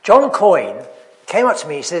John Coyne came up to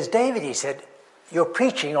me, he says, David, he said, you're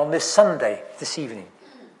preaching on this Sunday, this evening.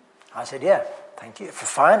 I said, yeah, thank you.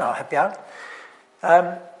 Fine, I'll help you out.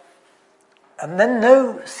 And then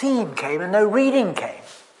no theme came and no reading came.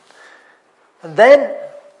 And then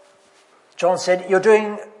John said, you're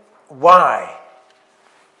doing why?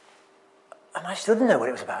 And I still didn't know what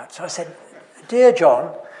it was about. So I said, dear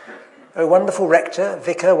John, a wonderful rector,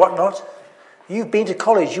 vicar, whatnot, you've been to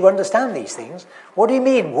college, you understand these things. What do you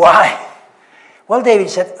mean, why? Well, David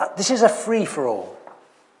said, this is a free-for-all.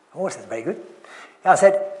 Oh, that's very good. I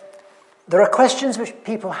said, there are questions which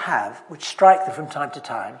people have, which strike them from time to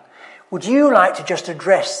time. Would you like to just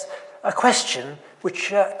address a question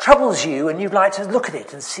which troubles you and you'd like to look at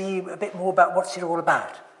it and see a bit more about what's it all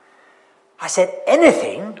about? I said,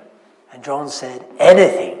 anything? And John said,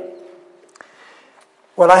 anything.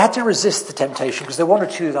 Well, I had to resist the temptation because there were one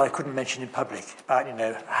or two that I couldn't mention in public about,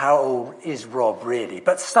 how old is Rob really?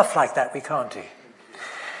 But stuff like that we can't do.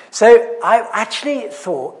 So I actually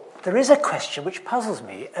thought there is a question which puzzles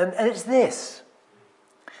me, and it's this.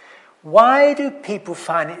 Why do people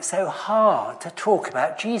find it so hard to talk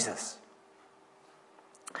about Jesus?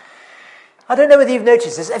 I don't know whether you've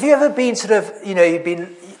noticed this. Have you ever been you've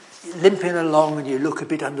been limping along and you look a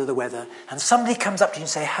bit under the weather and somebody comes up to you and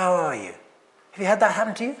say, how are you? Have you had that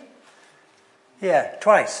happen to you? Yeah,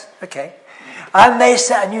 twice. Okay.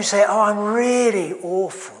 And you say, oh, I'm really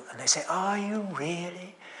awful. And they say, are you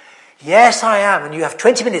really? Yes, I am. And you have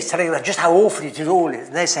 20 minutes telling them just how awful it all is.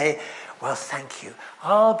 And they say, well, thank you.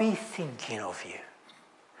 I'll be thinking of you.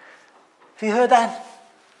 Have you heard that?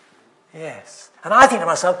 Yes. And I think to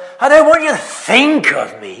myself, I don't want you to think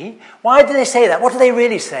of me. Why do they say that? What are they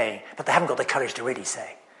really saying? But they haven't got the courage to really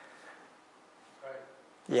say. Right.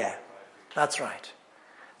 Yeah, that's right.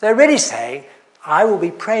 They're really saying, I will be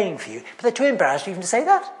praying for you. But they're too embarrassed even to say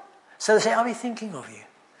that. So they say, I'll be thinking of you.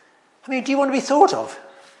 I mean, do you want to be thought of?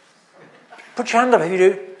 Put your hand up if you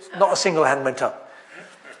do. Not a single hand went up.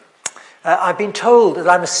 I've been told that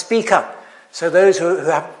I must speak up. So those who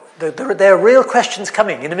have, there are real questions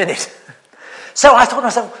coming in a minute. So I thought to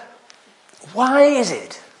myself, why is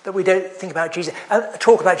it that we don't think about Jesus,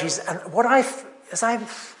 talk about Jesus? And as I've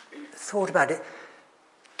thought about it,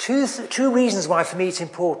 two reasons why for me it's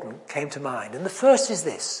important came to mind. And the first is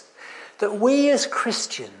this, that we as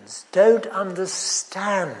Christians don't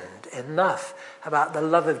understand enough about the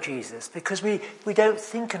love of Jesus because we don't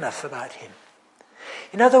think enough about him.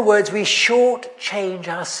 In other words, we shortchange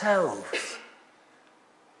ourselves.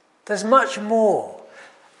 There's much more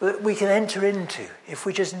that we can enter into if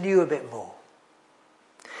we just knew a bit more.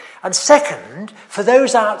 And second, for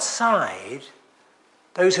those outside,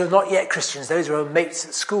 those who are not yet Christians, those who are mates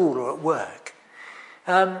at school or at work,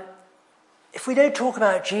 if we don't talk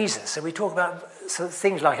about Jesus and we talk about sort of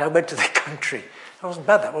things like I went to the country, that wasn't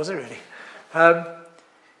bad, that was it really?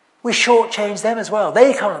 We shortchange them as well.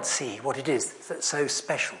 They can't see what it is that's so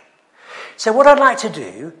special. So what I'd like to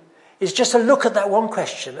do is just to look at that one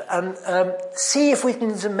question and see if we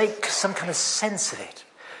can make some kind of sense of it.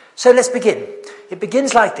 So let's begin. It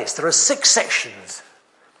begins like this. There are 6 sections.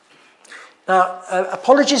 Now,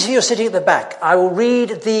 apologies if you're sitting at the back. I will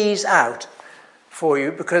read these out for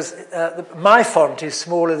you because my font is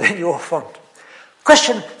smaller than your font.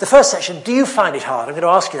 Question, the first section, do you find it hard? I'm going to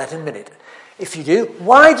ask you that in a minute. If you do,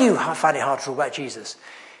 why do you find it hard to talk about Jesus?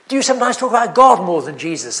 Do you sometimes talk about God more than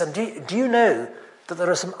Jesus? And do you know that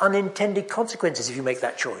there are some unintended consequences if you make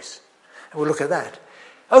that choice? And we'll look at that.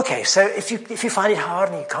 Okay, so if you find it hard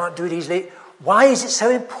and you can't do it easily, why is it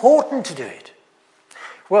so important to do it?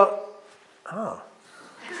 Well,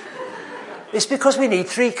 it's because we need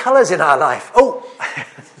 3 colours in our life.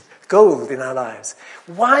 Gold in our lives.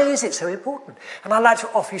 Why is it so important? And I'd like to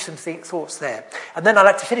offer you some thoughts there. And then I'd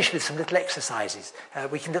like to finish with some little exercises.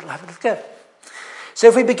 We can have a little go. So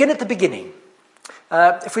if we begin at the beginning,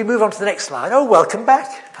 if we move on to the next slide. Oh, welcome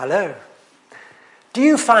back. Hello. Do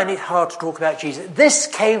you find it hard to talk about Jesus? This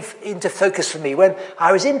came into focus for me when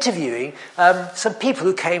I was interviewing some people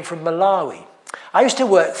who came from Malawi. I used to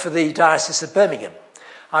work for the Diocese of Birmingham.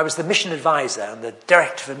 I was the mission advisor and the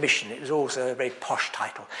director of a mission. It was also a very posh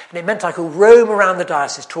title. And it meant I could roam around the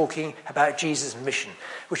diocese talking about Jesus and mission,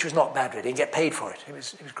 which was not bad really, and get paid for it. It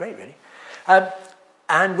was great really.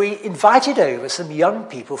 And we invited over some young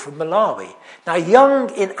people from Malawi. Now, young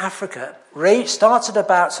in Africa starts at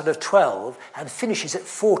about sort of 12 and finishes at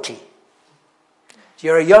 40. So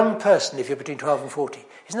you're a young person if you're between 12 and 40.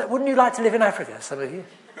 Wouldn't you like to live in Africa, some of you?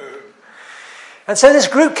 And so this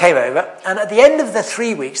group came over, and at the end of the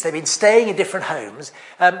 3 weeks, they'd been staying in different homes.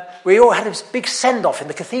 We all had a big send-off in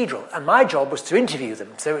the cathedral, and my job was to interview them,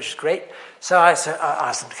 which was great. So I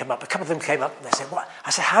asked them to come up. A couple of them came up, and they said, "What?" I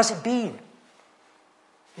said, "How's it been?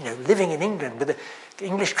 You know, living in England with the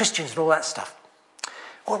English Christians and all that stuff.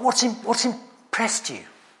 What's impressed you?"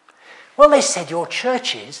 Well, they said, "Your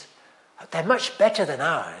churches, they're much better than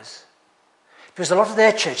ours, because a lot of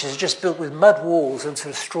their churches are just built with mud walls and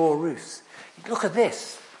sort of straw roofs. Look at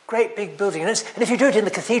this, great big building. And if you do it in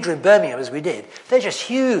the cathedral in Birmingham, as we did, they're just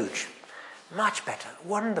huge, much better,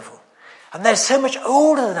 wonderful. And they're so much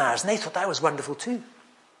older than ours." And they thought that was wonderful too.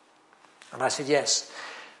 And I said, "Yes."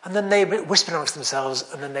 And then they whispered amongst themselves,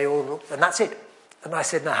 and then they all looked, and that's it. And I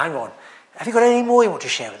said, "Now, hang on. Have you got any more you want to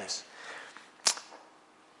share with us?"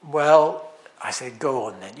 "Well," I said, "go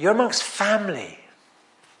on then. You're amongst family."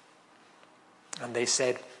 And they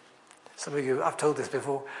said, some of you, I've told this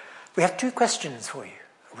before, "We have 2 questions for you."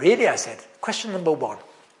 "Really?" I said. "Question number 1.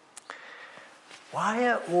 Why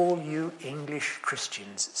are all you English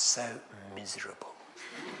Christians so miserable?"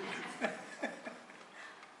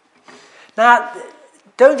 Now,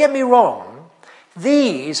 don't get me wrong.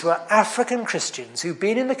 These were African Christians who'd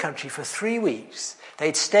been in the country for 3 weeks.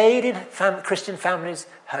 They'd stayed in Christian families'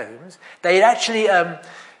 homes. They'd actually,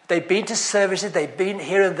 they'd been to services. They'd been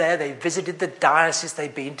here and there. They visited the diocese.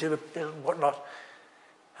 They'd been to whatnot.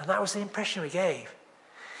 And that was the impression we gave.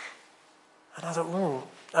 And I thought,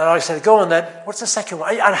 And I said, "Go on then. What's the second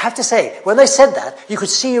one?" I have to say, when they said that, you could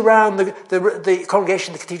see around the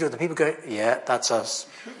congregation, the cathedral, the people going, "Yeah, that's us."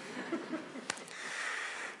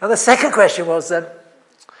 And the second question was, and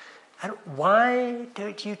why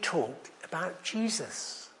don't you talk about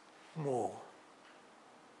Jesus more?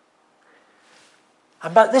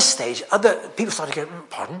 And by this stage, other people started going,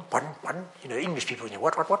 pardon? You know, English people,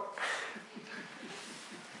 what?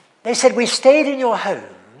 They said, "We stayed in your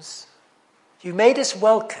homes. You made us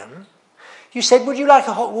welcome. You said, 'Would you like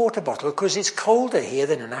a hot water bottle? Because it's colder here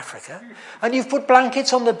than in Africa. And you've put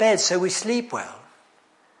blankets on the bed so we sleep well.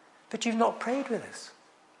 But you've not prayed with us.'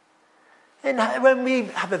 And when we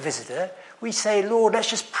have a visitor, we say, 'Lord, let's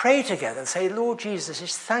just pray together and say, Lord Jesus,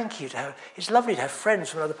 it's lovely to have friends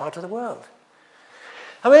from another part of the world.'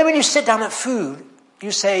 And then when you sit down at food,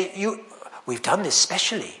 you say, 'We've done this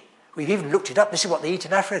specially. We've even looked it up. This is what they eat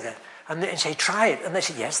in Africa.' And they say, 'Try it.' And they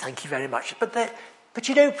say, 'Yes, thank you very much.' But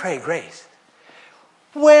you don't pray grace."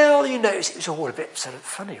 Well, you know, it was all a bit sort of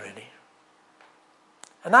funny, really.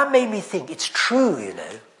 And that made me think, it's true, you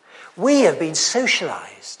know. We have been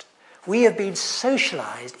socialized. We have been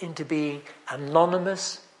socialized into being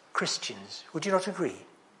anonymous Christians. Would you not agree?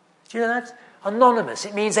 Do you know that? Anonymous.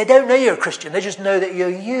 It means they don't know you're a Christian. They just know that you're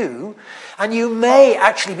you. And you may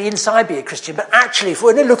actually be inside be a Christian, but actually,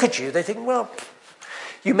 when they look at you, they think, well,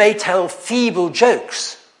 you may tell feeble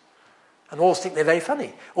jokes and all think they're very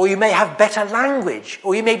funny. Or you may have better language.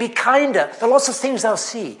 Or you may be kinder. There are lots of things they'll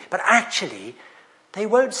see. But actually, they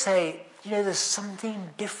won't say, you know, there's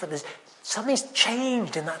something different. Something's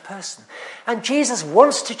changed in that person. And Jesus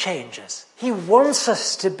wants to change us. He wants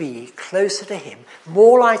us to be closer to him,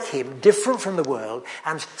 more like him, different from the world,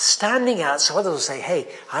 and standing out so others will say, hey,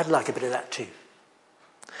 I'd like a bit of that too.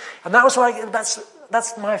 And that was like,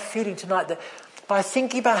 that's my feeling tonight, that by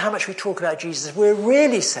thinking about how much we talk about Jesus, we're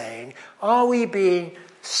really saying, are we being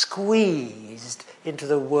squeezed into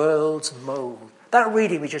the world's mould? That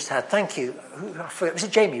reading we just had, thank you. I forget, was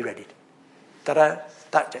it Jamie who read it?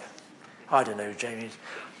 I don't know who Jamie is.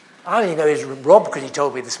 I only know it's Rob because he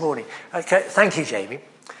told me this morning. Okay, thank you, Jamie.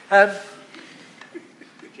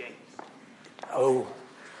 Oh.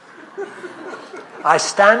 I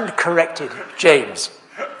stand corrected, James.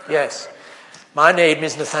 Yes. My name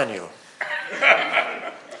is Nathaniel.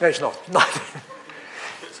 No, it's not.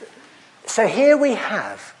 So here we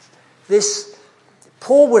have this.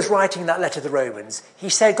 Paul was writing that letter to the Romans. He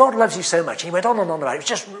said, God loves you so much. He went on and on about it. It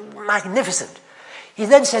was just magnificent. He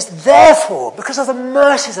then says, therefore, because of the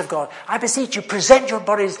mercies of God, I beseech you, present your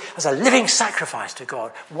bodies as a living sacrifice to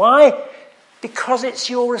God. Why? Because it's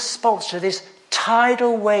your response to this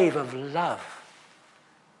tidal wave of love.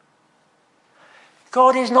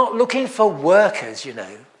 God is not looking for workers, you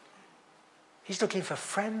know. He's looking for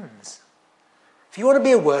friends. If you want to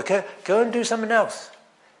be a worker, go and do something else.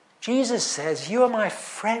 Jesus says, you are my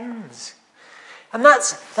friends. And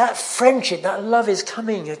that friendship, that love is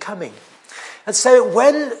coming and coming. And so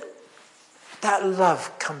when that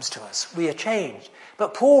love comes to us, we are changed.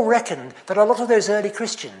 But Paul reckoned that a lot of those early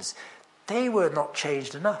Christians, they were not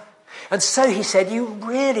changed enough. And so he said, you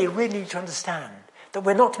really, really need to understand that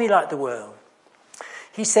we're not to be like the world.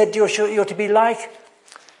 He said, you're to be like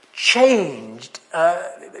changed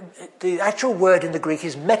the actual word in the Greek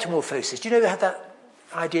is metamorphosis. Do you know they have that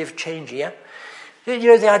idea of changing, yeah? You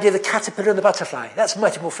know the idea of the caterpillar and the butterfly? That's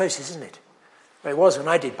metamorphosis, isn't it? Well, it was when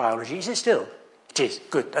I did biology. Is it still? It is.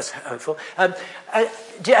 Good. That's hopeful.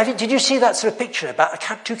 Did you see that sort of picture about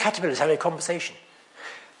two caterpillars having a conversation?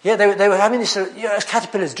 Yeah, they were having this, as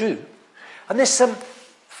caterpillars do. And this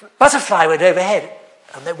butterfly went overhead.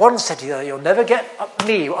 And then one said to the other, "You'll never get up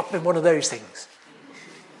in one of those things."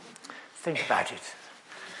 Think about it.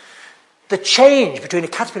 The change between a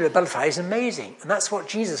caterpillar and a butterfly is amazing. And that's what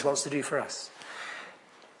Jesus wants to do for us.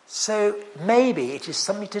 So maybe it is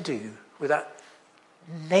something to do with that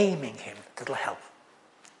naming him that'll help.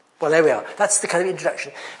 Well, there we are. That's the kind of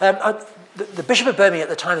introduction. The Bishop of Birmingham at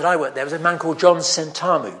the time that I worked there was a man called John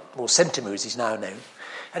Sentamu, or Sentamu as he's now known.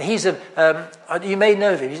 And he's you may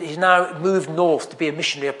know him, he's now moved north to be a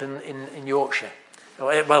missionary up in Yorkshire.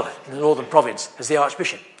 Well, in the Northern Province, as the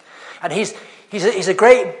Archbishop. And he's a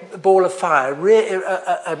great ball of fire,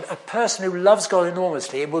 a person who loves God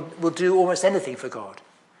enormously and will do almost anything for God.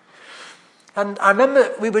 And I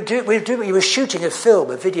remember we were shooting a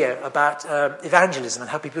video about evangelism and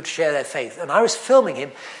how people share their faith. And I was filming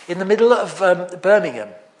him in the middle of Birmingham.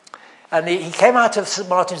 And he came out of St.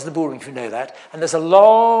 Martin's in the Bullring, if you know that. And there's a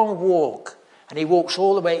long walk. And he walks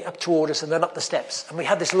all the way up toward us and then up the steps. And we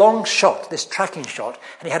had this long shot, this tracking shot.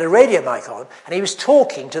 And he had a radio mic on. And he was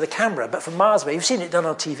talking to the camera, but from miles away. You've seen it done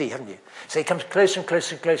on TV, haven't you? So he comes closer and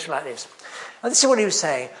closer and closer like this. And this is what he was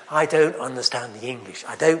saying. "I don't understand the English.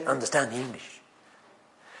 I don't understand the English."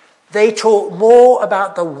 They talk more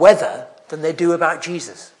about the weather than they do about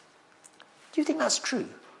Jesus. Do you think that's true?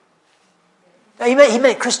 Now, he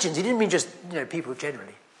meant Christians. He didn't mean just people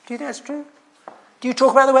generally. Do you think that's true? Do you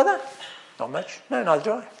talk about the weather? Not much. No, neither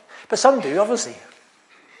do I. But some do, obviously.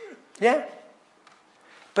 Yeah?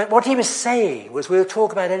 But what he was saying was we'll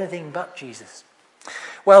talk about anything but Jesus.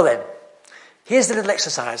 Well then, here's the little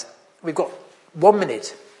exercise. We've got 1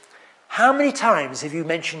 minute. How many times have you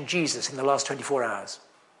mentioned Jesus in the last 24 hours?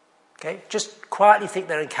 Okay, just quietly think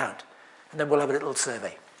there and count. And then we'll have a little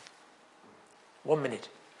survey. 1 minute.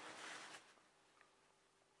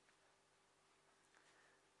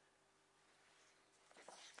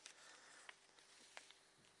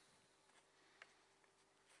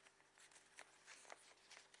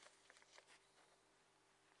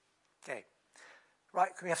 Okay.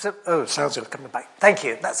 Right, can we have some... Oh, sounds good. Coming back. Thank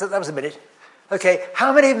you. That was a minute. Okay,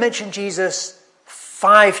 how many have mentioned Jesus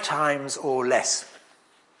 5 times or less?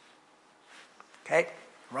 Okay,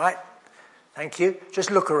 right. Thank you.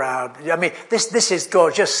 Just look around. I mean, this is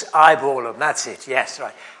God. Just eyeball them. That's it. Yes,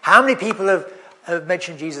 right. How many people have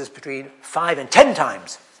mentioned Jesus between 5 and 10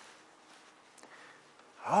 times?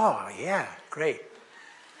 Oh, yeah, great.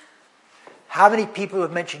 How many people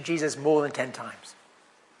have mentioned Jesus more than 10 times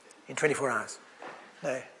in 24 hours?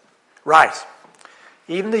 No. Right.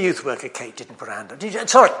 Even the youth worker, Kate, didn't put her hand up.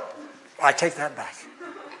 Sorry. I take that back.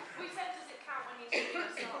 We said, does it count when you're singing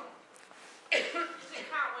a song? Does it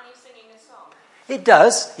count when you're singing a song? It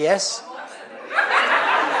does, yes.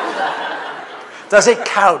 Does it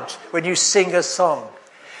count when you sing a song?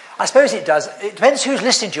 I suppose it does. It depends who's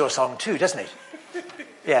listening to your song too, doesn't it?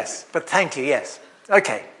 Yes, but thank you, yes.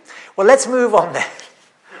 Okay. Well, let's move on then.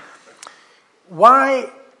 Why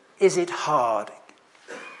is it hard?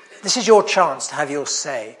 This is your chance to have your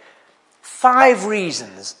say. 5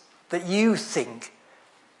 reasons that you think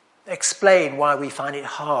explain why we find it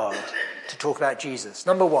hard to talk about Jesus.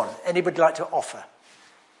 Number 1, anybody like to offer?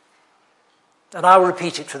 And I'll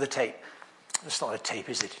repeat it for the tape. It's not a tape,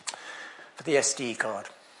 is it? For the SD card.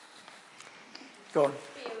 Go on.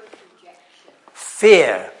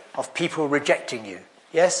 Fear of people rejecting you.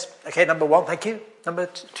 Yes? Okay, number 1, thank you. Number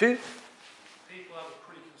 2? People have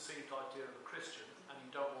a preconceived idea of a Christian, and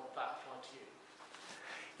you don't want that applied to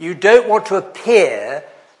you. You don't want to appear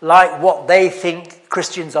like what they think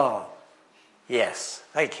Christians are. Yes,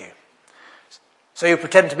 thank you. So you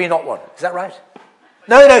pretend to be not one. Is that right?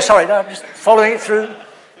 No, sorry. No, I'm just following it through.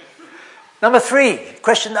 Number 3,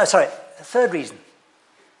 the third reason.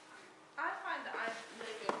 I find that I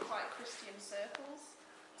live in quite Christian circles,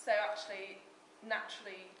 so actually,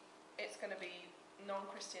 naturally, it's going to be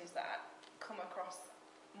non-Christians that come across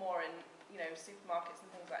more in, supermarkets and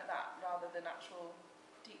things like that, rather than actual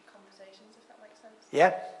deep conversations, if that makes sense.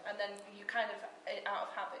 Yeah. And then you kind of, out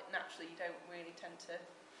of habit, naturally, you don't really tend to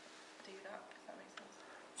do that, if that makes sense.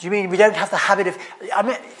 Do you mean we don't have the habit of...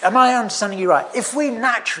 am I understanding you right? If we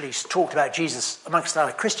naturally talked about Jesus amongst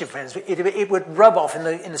our Christian friends, it would rub off in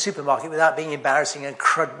the supermarket without being embarrassing and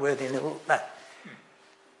crud-worthy and little...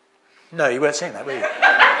 No, you weren't saying that, were you?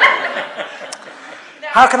 No,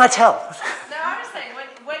 How can I tell? No, I was saying,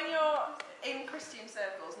 when you're in Christian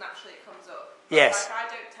circles, naturally it comes up. Yes.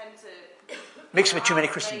 Like, I don't tend to Mix with too many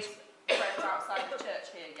I haven't Christians. made friends outside the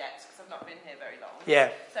church here yet because I've not been here very long.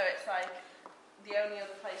 Yeah. So it's like the only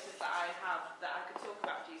other places that I have that I could talk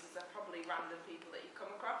about Jesus are probably random people that you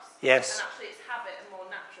come across. Yes. And actually it's habit and more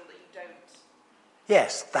natural that you don't.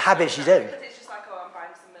 Yes, the habits you don't. Because it's just like, oh, I'm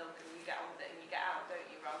buying some milk and you get on with it and you get out, don't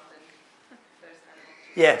you, rather than those kind of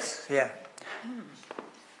things. Yes, yeah.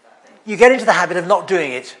 You get into the habit of not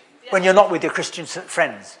doing it when you're not with your Christian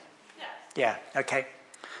friends. Yeah. Yeah, okay.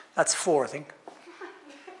 That's 4, I think.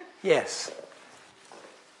 Yes.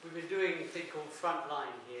 We've been doing a thing called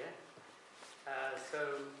Frontline here. So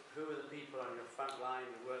who are the people on your front line,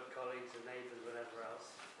 your work colleagues, your neighbours, whatever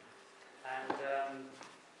else?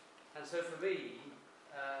 And so for me,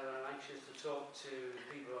 when I'm anxious to talk to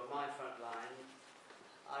people on my front line,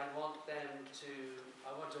 I want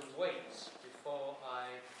to wait before I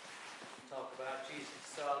talk about Jesus.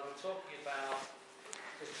 So I'll be talking about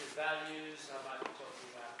Christian values, I might be talking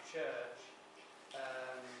about church,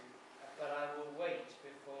 but I will wait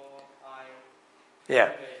before I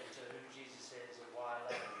get into who Jesus is and why I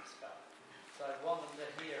love him and stuff. So I want them to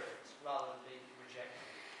hear it rather than being rejected.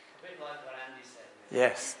 A bit like what Andy said.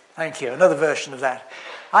 Yes, thank you. Another version of that.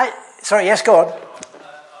 Sorry, yes, go on. I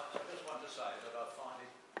just want to say that I find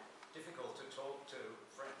it difficult to talk to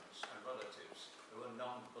friends and relatives who are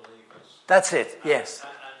non-believers. That's it, yes.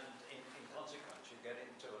 And in consequence, you get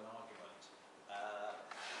into an argument,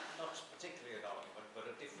 not particularly an argument, but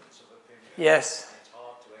a difference of opinion. Yes. And it's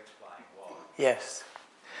hard to explain why. Yes.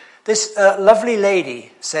 This lovely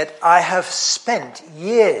lady said, I have spent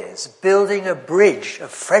years building a bridge of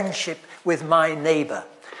friendship with my neighbour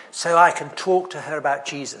so I can talk to her about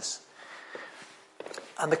Jesus.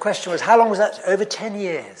 And the question was, how long was that? Over 10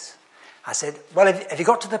 years. I said, well, have you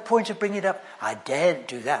got to the point of bringing it up? I daren't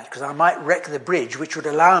do that because I might wreck the bridge, which would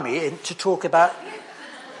allow me to talk about...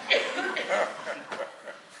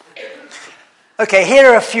 Okay,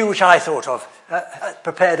 here are a few which I thought of,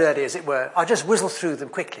 prepared early, as it were. I'll just whizzle through them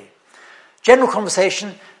quickly. General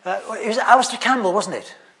conversation. It was Alistair Campbell, wasn't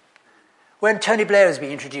it? When Tony Blair was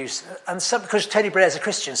being introduced, and because Tony Blair is a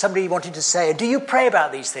Christian, somebody wanted to say, do you pray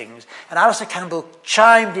about these things? And Alistair Campbell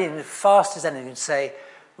chimed in as fast as anything to say,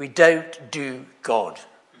 we don't do God.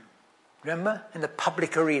 Remember? In the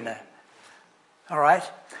public arena. All right.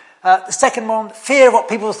 The second one, fear of what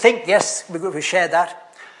people think. Yes, we shared that.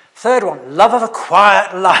 Third one, love of a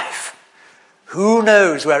quiet life. Who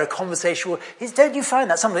knows where a conversation will... Don't you find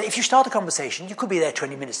that? If you start a conversation, you could be there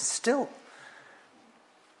 20 minutes still.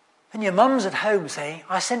 And your mum's at home saying,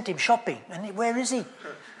 I sent him shopping. And where is he?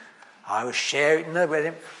 I was sharing... No, with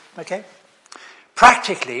him. Okay.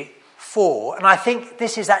 Practically, 4, and I think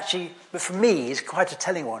this is actually, for me, is quite a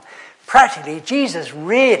telling one. Practically, Jesus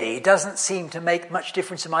really doesn't seem to make much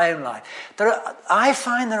difference in my own life. I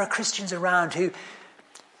find there are Christians around who...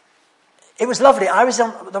 It was lovely. I was on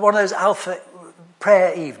one of those Alpha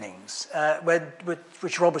prayer evenings,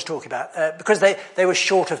 which Rob was talking about, because they were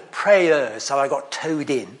short of prayers, so I got towed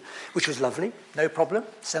in, which was lovely, no problem,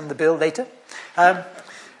 send the bill later. And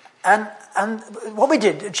what we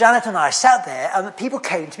did, Janet and I sat there, and people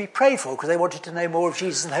came to be prayed for because they wanted to know more of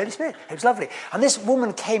Jesus and the Holy Spirit. It was lovely. And this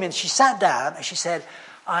woman came in, she sat down, and she said,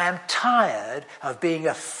 I am tired of being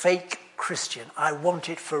a fake Christian. I want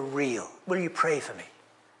it for real. Will you pray for me?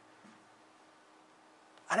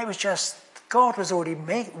 And it was just, God was already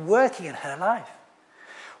working in her life.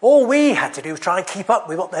 All we had to do was try and keep up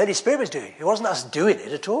with what the Holy Spirit was doing. It wasn't us doing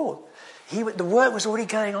it at all. The work was already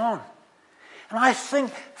going on. And I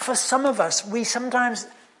think for some of us, we sometimes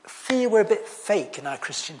feel we're a bit fake in our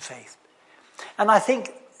Christian faith. And I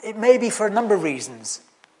think it may be for a number of reasons.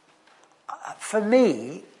 For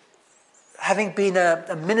me, having been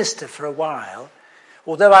a minister for a while,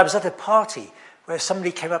 although I was at a party where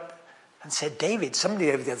somebody came up and said, David,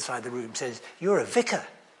 somebody over the other side of the room says, you're a vicar.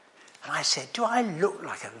 And I said, do I look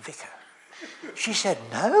like a vicar? She said,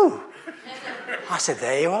 no. I said,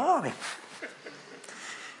 there you are.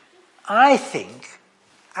 I think,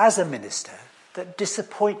 as a minister, that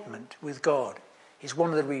disappointment with God is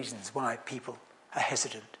one of the reasons why people are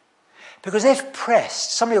hesitant. Because if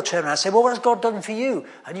pressed, somebody will turn around and say, well, what has God done for you?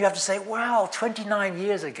 And you have to say, well, 29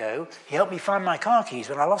 years ago, he helped me find my car keys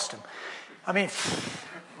when I lost them. I mean...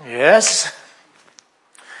 Yes.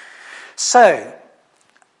 So,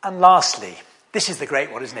 and lastly, this is the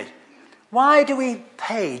great one, isn't it? Why do we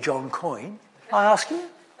pay John Coyne? I ask you.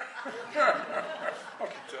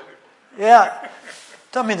 Yeah.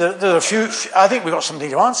 I mean, there are a few... I think we've got something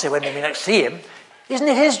to answer when we next see him. Isn't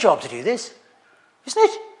it his job to do this? Isn't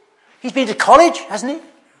it? He's been to college, hasn't he?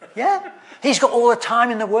 Yeah. He's got all the time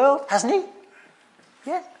in the world, hasn't he?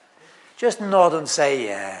 Yeah. Just nod and say,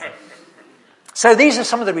 yeah. So these are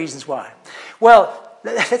some of the reasons why. Well,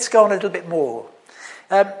 let's go on a little bit more.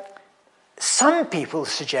 Some people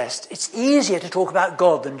suggest it's easier to talk about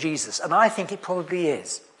God than Jesus, and I think it probably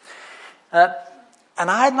is. And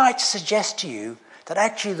I'd like to suggest to you that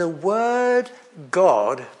actually the word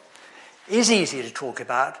God is easier to talk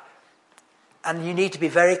about, and you need to be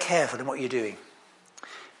very careful in what you're doing.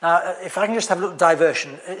 Now, if I can just have a little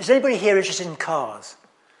diversion. Is anybody here interested in cars?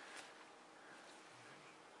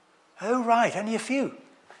 Oh, right, only a few.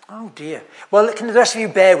 Oh, dear. Well, can the rest of you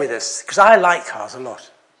bear with us? Because I like cars a lot.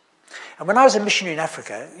 And when I was a missionary in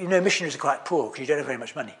Africa, you know, missionaries are quite poor because you don't have very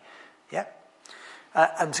much money. Yeah?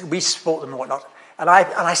 And we support them and whatnot. And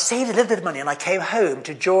I saved a little bit of money and I came home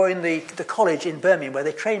to join the college in Birmingham where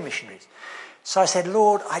they train missionaries. So I said,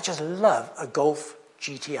 Lord, I just love a Golf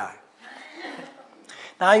GTI.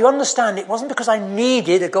 Now, you understand, it wasn't because I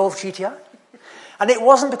needed a Golf GTI. And it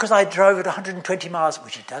wasn't because I drove at 120 miles,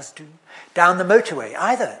 which it does do, down the motorway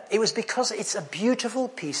either. It was because it's a beautiful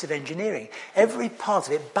piece of engineering. Every part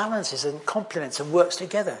of it balances and complements and works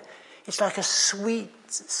together. It's like a sweet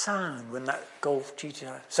sound when that Golf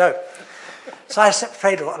GTI. So I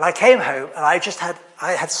prayed a lot, and I came home, and I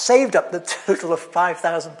had saved up the total of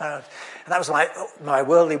 £5,000, and that was my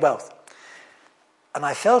worldly wealth. And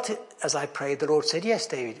I felt it as I prayed. The Lord said, "Yes,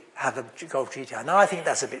 David, have a Golf GTI." Now I think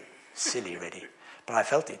that's a bit silly, really, but I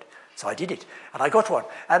felt it, so I did it, and I got one,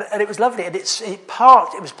 and it was lovely. And it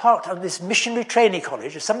was parked on this missionary training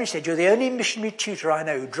college. As somebody said, "You're the only missionary tutor I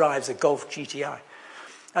know who drives a Golf GTI."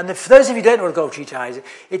 And for those of you who don't know what a Golf GTI is,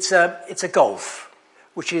 it's a Golf,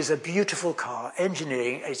 which is a beautiful car,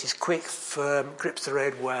 engineering. It is quick, firm, grips the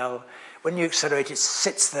road well. When you accelerate, it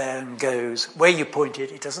sits there and goes. Where you point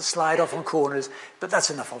it, it doesn't slide off on corners, but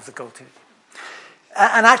that's enough of the Golf.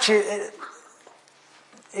 And actually,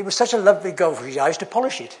 it was such a lovely Golf GTI, I used to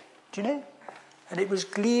polish it, do you know? And it was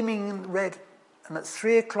gleaming red. And at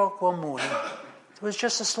 3 o'clock one morning, there was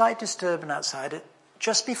just a slight disturbance outside it,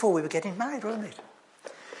 just before we were getting married, wasn't it?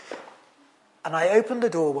 And I opened the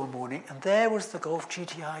door one morning, and there was the Golf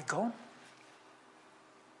GTI gone.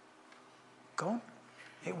 Gone.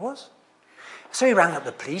 It was. So he rang up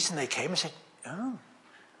the police, and they came and said, "Oh."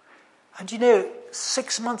 And you know,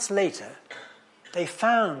 6 months later, they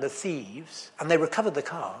found the thieves, and they recovered the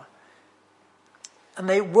car, and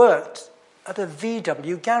they worked at a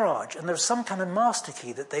VW garage, and there was some kind of master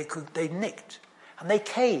key that they nicked, and they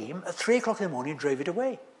came at 3 o'clock in the morning and drove it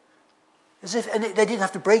away. And they didn't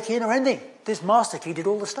have to break in or anything. This master key did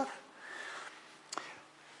all the stuff.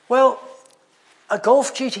 Well, a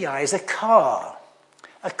Golf GTI is a car.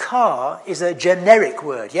 A car is a generic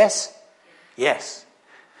word, yes? Yes.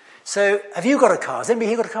 So, have you got a car? Has anybody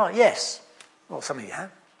here got a car? Yes. Well, some of you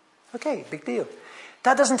have. Okay, big deal.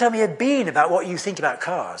 That doesn't tell me a bean about what you think about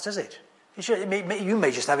cars, does it? You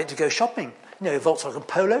may just have it to go shopping. You know, a Volkswagen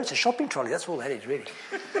Polo, it's a shopping trolley. That's all that is, really.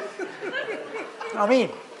 I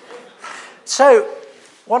mean, so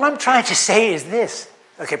what I'm trying to say is this.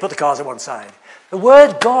 Okay, put the cars on one side. The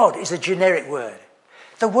word God is a generic word.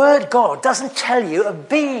 The word God doesn't tell you a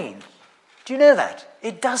bean. Do you know that?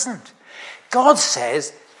 It doesn't. God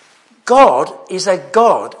says God is a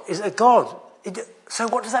God, so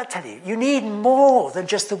what does that tell you? You need more than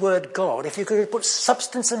just the word God if you're going to put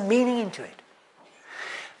substance and meaning into it.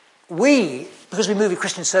 We, because we move in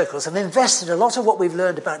Christian circles, have invested a lot of what we've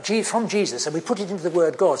learned about from Jesus, and we put it into the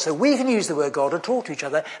word God. So we can use the word God and talk to each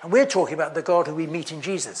other, and we're talking about the God who we meet in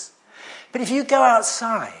Jesus. But if you go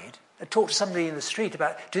outside and talk to somebody in the street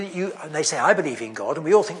about, and they say, "I believe in God," and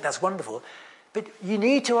we all think that's wonderful, but you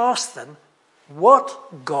need to ask them,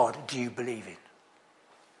 what God do you believe in?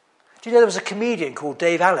 Do you know there was a comedian called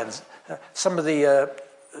Dave Allen? Some of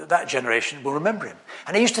that generation will remember him.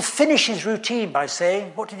 And he used to finish his routine by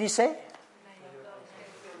saying, what did he say?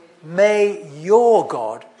 May your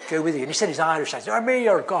God go with you. And he said his Irish accent, "May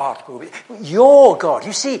your God go with you." Your God.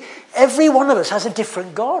 You see, every one of us has a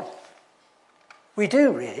different God. We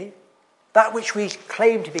do, really. That which we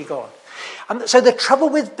claim to be God. And so the trouble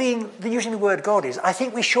with using the word God is, I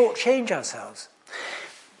think we shortchange ourselves.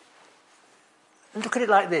 Look at it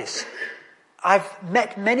like this. I've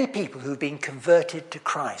met many people who've been converted to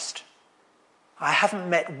Christ. I haven't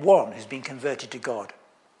met one who's been converted to God.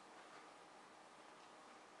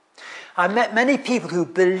 I've met many people who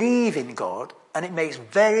believe in God, and it makes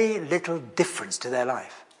very little difference to their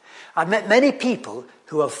life. I've met many people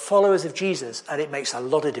who are followers of Jesus, and it makes a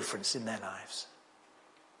lot of difference in their lives.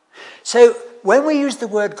 So when we use the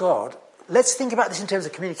word God, let's think about this in terms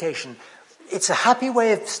of communication. It's a happy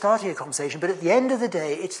way of starting a conversation, but at the end of the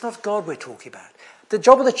day, it's not God we're talking about. The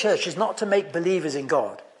job of the church is not to make believers in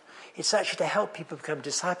God. It's actually to help people become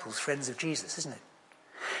disciples, friends of Jesus, isn't it?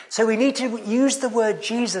 So we need to use the word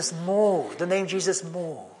Jesus more, the name Jesus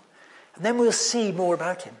more. And then we'll see more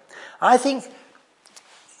about him. I think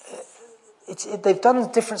they've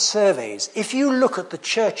done different surveys. If you look at the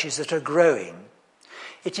churches that are growing,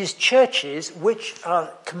 it is churches which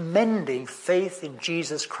are commending faith in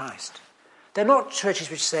Jesus Christ. They're not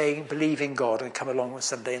churches which say, believe in God and come along on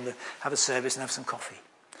Sunday and have a service and have some coffee.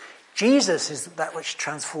 Jesus is that which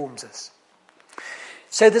transforms us.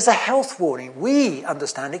 So there's a health warning. We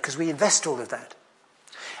understand it because we invest all of that.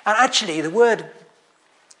 And actually, the word,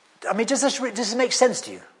 does this make sense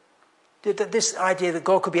to you? This idea that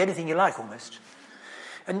God could be anything you like, almost.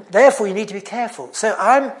 And therefore, you need to be careful. So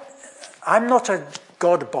I'm not a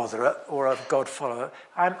God botherer or a God follower.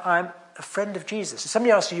 I'm a friend of Jesus. If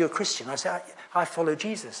somebody asks you, you're a Christian, I say, I follow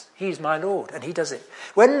Jesus. He's my Lord, and he does it.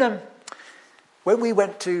 When we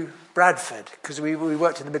went to Bradford, because we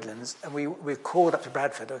worked in the Midlands, and we were called up to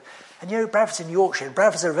Bradford, and Bradford's in Yorkshire, and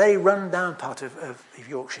Bradford's a very run-down part of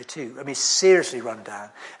Yorkshire too. I mean, seriously run-down.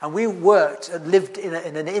 And we worked and lived in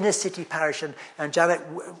an inner-city parish, and Janet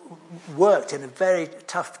worked in a very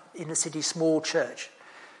tough inner-city small church,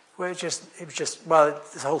 where it was just,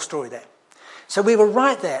 there's a whole story there. So we were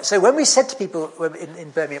right there. So when we said to people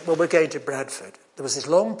in Birmingham, well, we're going to Bradford, there was this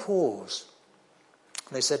long pause.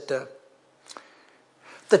 And they said,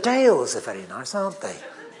 the Dales are very nice, aren't they?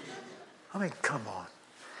 I mean, come on.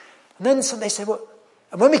 And then they said, well,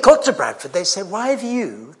 and when we got to Bradford, they said, why have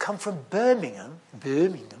you come from Birmingham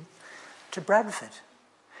to Bradford?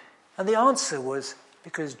 And the answer was,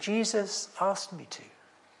 because Jesus asked me to.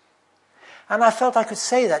 And I felt I could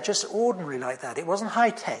say that just ordinary like that. It wasn't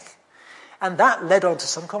high tech. And that led on to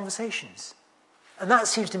some conversations. And that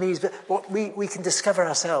seems to me is what we can discover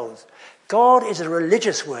ourselves. God is a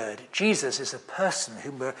religious word. Jesus is a person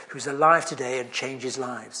who's alive today and changes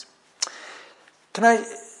lives.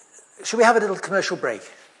 Should we have a little commercial break?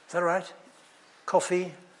 Is that all right?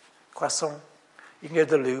 Coffee, croissant. You can go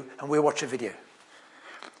to the loo and we'll watch a video.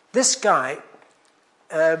 This guy,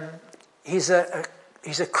 he's a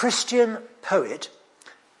Christian poet,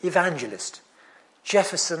 evangelist.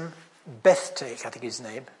 Jefferson Bethtake, I think his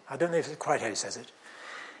name. I don't know if it's quite how he says it.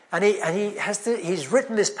 And he's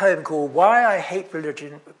written this poem called Why I Hate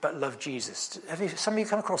Religion But Love Jesus. Have some of you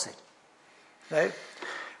come across it? No?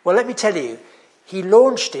 Well, let me tell you, he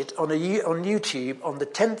launched it on YouTube on the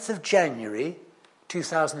 10th of January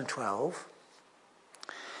 2012.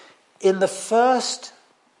 In the first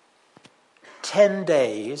 10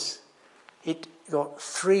 days, it got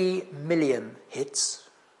 3 million hits.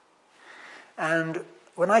 And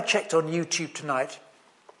when I checked on YouTube tonight,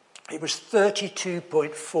 it was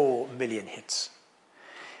 32.4 million hits.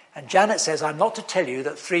 And Janet says, I'm not to tell you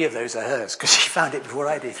that 3 of those are hers, because she found it before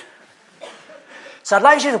I did. So I'd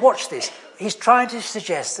like you to watch this. He's trying to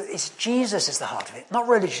suggest that it's Jesus is the heart of it, not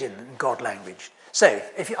religion and God language. So,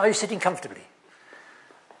 are you sitting comfortably?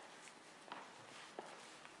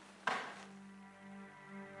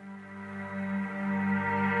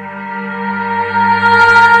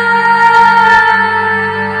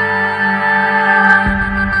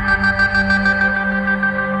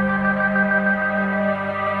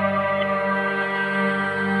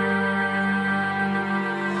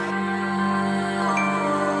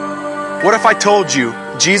 What if I told you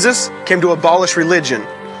Jesus came to abolish religion?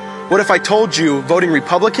 What if I told you voting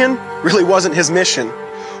Republican really wasn't his mission?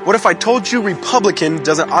 What if I told you Republican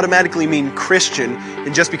doesn't automatically mean Christian,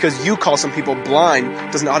 and just because you call some people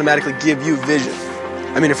blind doesn't automatically give you vision?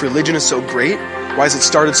 I mean, if religion is so great, why has it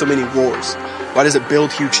started so many wars? Why does it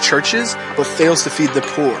build huge churches but fails to feed the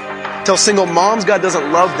poor? Tell single moms God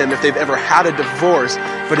doesn't love them if they've ever had a divorce,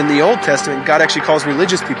 but in the Old Testament, God actually calls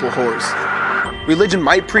religious people whores. Religion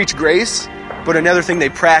might preach grace, but another thing they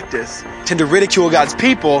practice. Tend to ridicule God's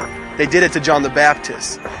people. They did it to John the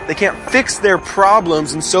Baptist. They can't fix their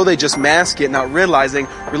problems, and so they just mask it, not realizing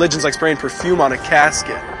religion's like spraying perfume on a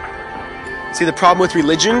casket. See, the problem with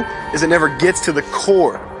religion is it never gets to the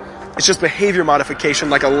core. It's just behavior modification,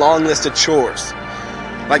 like a long list of chores.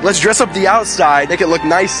 Like, let's dress up the outside, make it look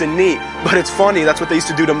nice and neat. But it's funny, that's what they used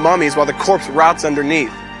to do to mummies while the corpse rots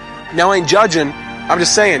underneath. Now, I ain't judging. I'm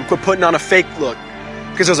just saying, quit putting on a fake look.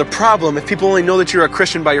 Because there's a problem if people only know that you're a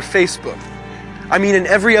Christian by your Facebook. I mean, in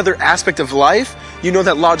every other aspect of life, you know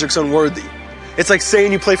that logic's unworthy. It's like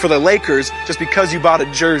saying you play for the Lakers just because you bought a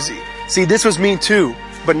jersey. See, this was me too,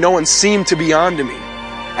 but no one seemed to be on to me.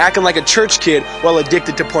 Acting like a church kid while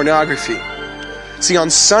addicted to pornography. See, on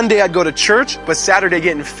Sunday I'd go to church, but Saturday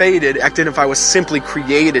getting faded, acting if I was simply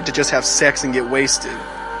created to just have sex and get wasted.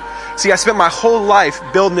 See, I spent my whole life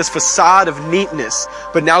building this facade of neatness,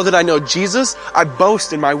 but now that I know Jesus, I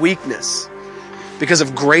boast in my weakness. Because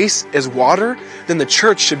if grace is water, then the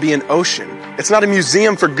church should be an ocean. It's not a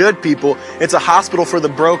museum for good people, it's a hospital for the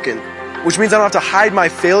broken. Which means I don't have to hide my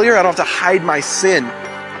failure, I don't have to hide my sin.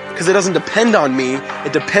 Because it doesn't depend on me,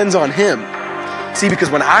 it depends on Him. See, because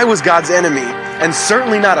when I was God's enemy, and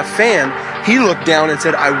certainly not a fan, He looked down and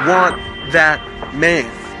said, I want that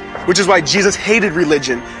man. Which is why Jesus hated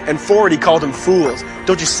religion, and for it He called them fools.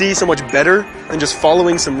 Don't you see so much better than just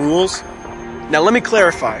following some rules? Now let me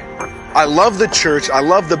clarify. I love the church, I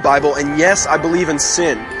love the Bible, and yes, I believe in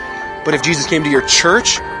sin. But if Jesus came to your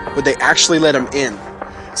church, would they actually let Him in?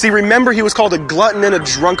 See, remember He was called a glutton and a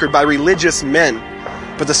drunkard by religious men.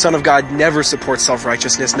 But the Son of God never supports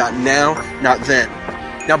self-righteousness, not now, not then.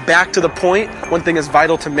 Now back to the point, one thing is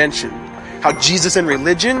vital to mention. How Jesus and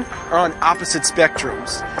religion are on opposite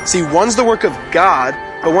spectrums. See, one's the work of God,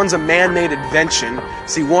 but one's a man-made invention.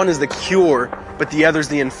 See, one is the cure, but the other's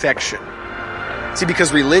the infection. See,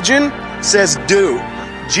 because religion says do.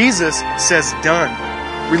 Jesus says done.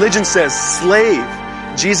 Religion says slave.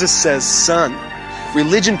 Jesus says son.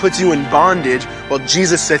 Religion puts you in bondage, while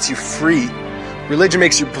Jesus sets you free. Religion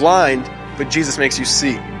makes you blind, but Jesus makes you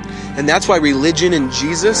see. And that's why religion and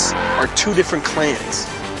Jesus are two different clans.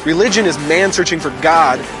 Religion is man searching for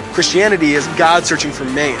God. Christianity is God searching for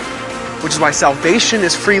man. Which is why salvation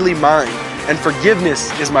is freely mine, and forgiveness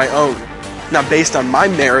is my own. Not based on my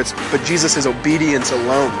merits, but Jesus' obedience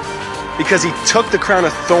alone. Because He took the crown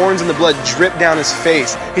of thorns and the blood dripped down His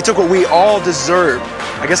face. He took what we all deserved.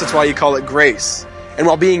 I guess that's why you call it grace. And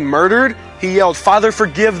while being murdered, He yelled, Father,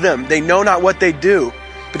 forgive them. They know not what they do.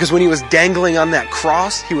 Because when He was dangling on that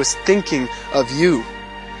cross, He was thinking of you.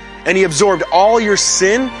 And He absorbed all your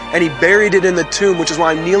sin and He buried it in the tomb, which is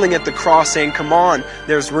why I'm kneeling at the cross saying, come on,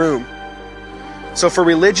 there's room. So for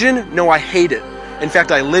religion, no, I hate it. In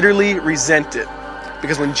fact, I literally resent it.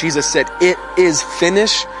 Because when Jesus said, it is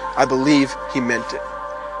finished, I believe He meant it.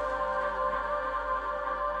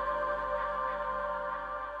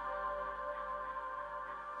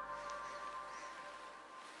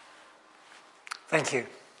 Thank you.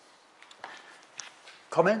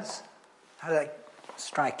 Comments? How did that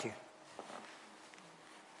strike you?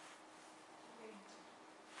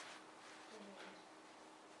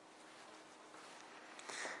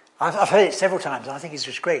 I've heard it several times, and I think it's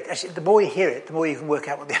just great. Actually, the more you hear it, the more you can work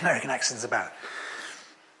out what the American accent's about.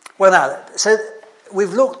 Well, now, so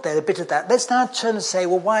we've looked at a bit of that. Let's now turn and say,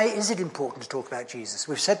 well, why is it important to talk about Jesus?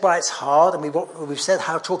 We've said why it's hard, and we've said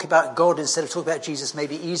how talking about God instead of talking about Jesus may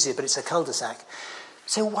be easier, but it's a cul-de-sac.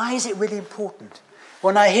 So why is it really important?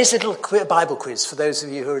 Well, now, here's a little Bible quiz for those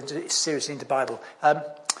of you who are seriously into Bible.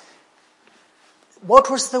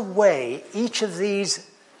 What was the way each of these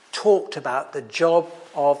talked about the job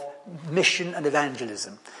of mission and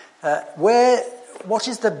evangelism? What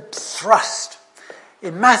is the thrust?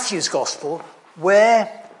 In Matthew's Gospel,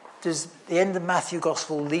 where does the end of Matthew's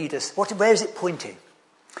Gospel lead us? Where is it pointing?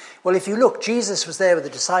 Well, if you look, Jesus was there with the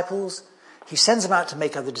disciples. He sends them out to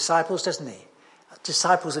make other disciples, doesn't he?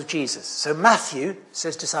 Disciples of Jesus. So Matthew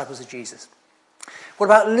says disciples of Jesus. What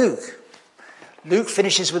about Luke? Luke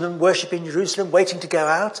finishes with them worshiping Jerusalem, waiting to go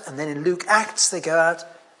out, and then in Luke Acts they go out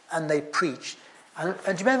and they preach. And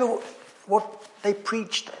do you remember what they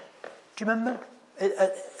preached? Do you remember?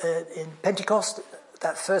 In Pentecost,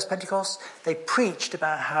 that first Pentecost, they preached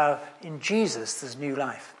about how in Jesus there's new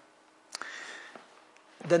life.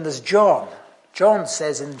 Then there's John. John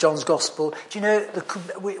says in John's Gospel, do you know,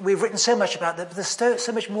 we've written so much about that, but there's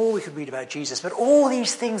so much more we could read about Jesus. But all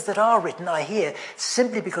these things that are written are here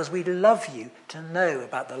simply because we love you to know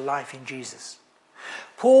about the life in Jesus.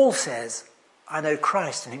 Paul says, I know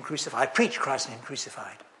Christ and Him crucified. I preach Christ and Him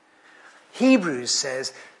crucified. Hebrews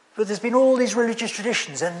says, but there's been all these religious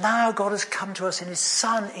traditions, and now God has come to us in His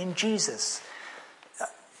Son, in Jesus.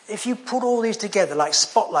 If you put all these together like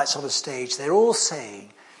spotlights on a stage, they're all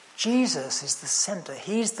saying, Jesus is the center.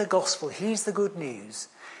 He's the gospel. He's the good news.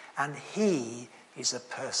 And He is a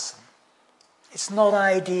person. It's not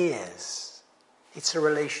ideas. It's a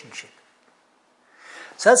relationship.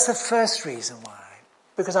 So that's the first reason why.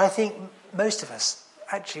 Because I think most of us,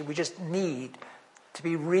 actually, we just need to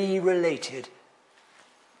be re-related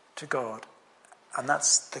to God. And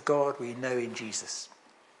that's the God we know in Jesus.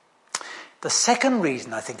 The second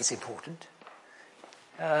reason I think it's important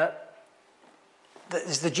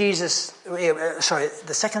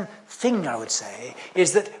the second thing I would say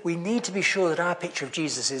is that we need to be sure that our picture of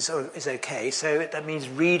Jesus is okay. So that means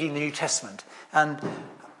reading the New Testament. And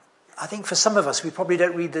I think for some of us, we probably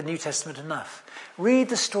don't read the New Testament enough. Read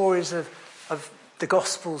the stories of the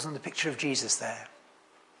Gospels and the picture of Jesus there.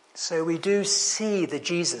 So we do see the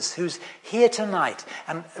Jesus who's here tonight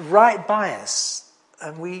and right by us,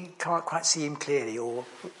 and we can't quite see him clearly or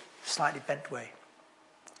slightly bent way.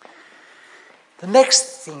 The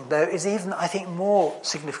next thing, though, is even, I think, more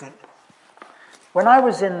significant. When I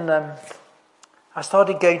was I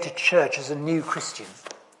started going to church as a new Christian.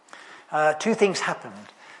 Two things happened.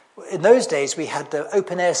 In those days, we had the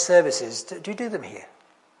open-air services. Do you do them here?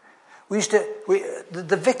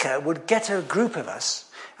 The vicar would get a group of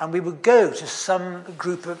us, and we would go to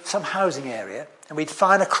some housing area, and we'd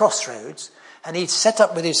find a crossroads, and he'd set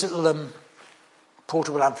up with his little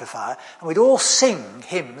portable amplifier, and we'd all sing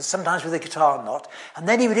hymns, sometimes with a guitar knot, and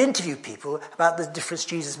then he would interview people about the difference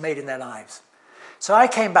Jesus made in their lives. So I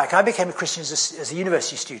came back. I became a Christian as a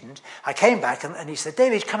university student. I came back, and he said,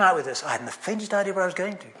 "David, come out with us." I hadn't the faintest idea where I was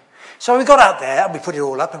going to. So we got out there, and we put it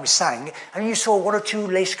all up, and we sang, and you saw one or two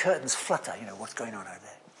lace curtains flutter. You know, what's going on out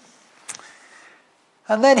there.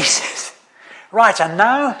 And then he says, "Right, and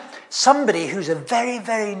now somebody who's a very,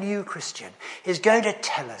 very new Christian is going to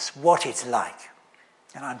tell us what it's like."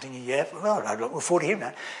 And I'm thinking, yeah, well, I look forward to hearing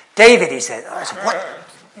that. "David," he said. I said, "What?"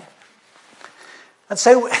 Yeah. And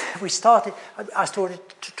so I started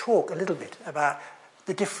to talk a little bit about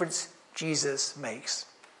the difference Jesus makes.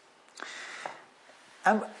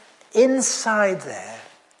 And inside there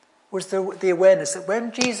was the awareness that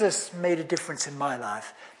when Jesus made a difference in my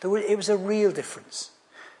life, it was a real difference.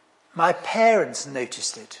 My parents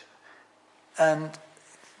noticed it and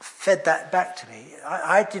fed that back to me.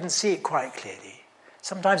 I didn't see it quite clearly.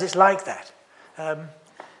 Sometimes it's like that.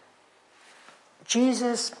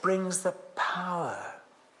 Jesus brings the power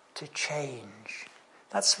to change.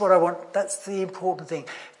 That's what I want. That's the important thing.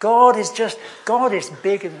 God is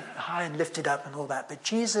big and high and lifted up and all that, but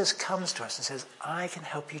Jesus comes to us and says, "I can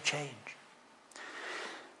help you change."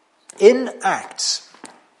 In Acts,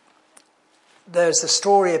 there's a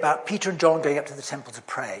story about Peter and John going up to the temple to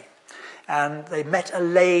pray, and they met a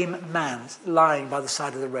lame man lying by the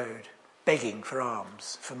side of the road, begging for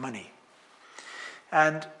alms, for money.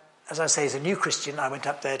 And as I say, as a new Christian, I went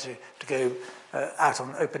up there to go out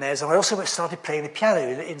on open airs, and I also started playing the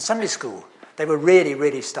piano in Sunday school. They were really,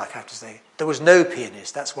 really stuck, I have to say. There was no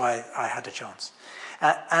pianist, that's why I had a chance.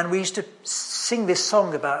 And we used to sing this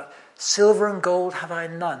song about silver and gold have I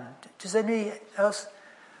none. Does anybody else?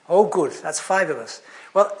 Oh, good, that's 5 of us.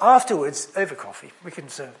 Well, afterwards, over coffee, we can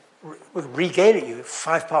we'll regale at you a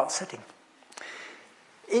 5-part setting.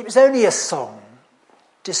 It was only a song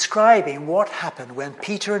describing what happened when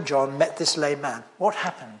Peter and John met this lame man. What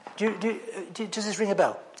happened? Does this ring a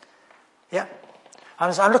bell? Yeah?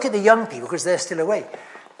 I look at the young people because they're still awake.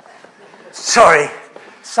 Sorry,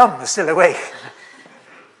 some are still awake.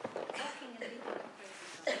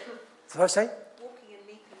 What did I say? Walking and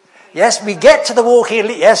leaping. Yes, we get to the walking and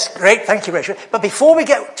leaping. Yes, great, thank you, Rachel. But before we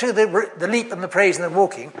get to the leap and the praise and the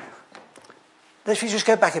walking, let's just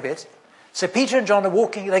go back a bit. So Peter and John are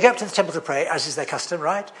walking, they go up to the temple to pray, as is their custom,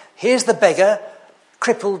 right? Here's the beggar,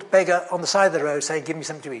 crippled beggar on the side of the road saying, "Give me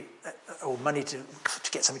something to eat," or money to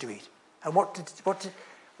get something to eat. And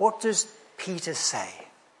what does Peter say?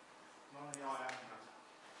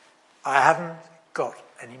 I haven't got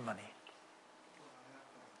any money.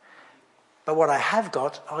 But what I have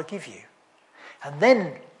got, I'll give you. And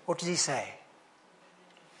then, what does he say?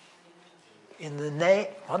 In the name...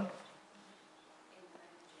 What?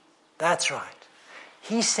 That's right.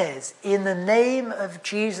 He says, "In the name of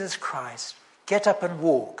Jesus Christ, get up and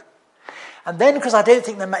walk." And then, because I don't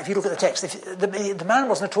think, if you look at the text, the man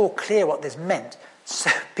wasn't at all clear what this meant. So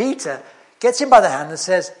Peter gets him by the hand and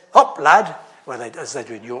says, "Up, lad." Well, as they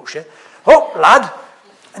do in Yorkshire. "Up, lad."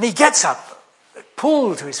 And he gets up,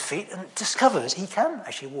 pulled to his feet, and discovers he can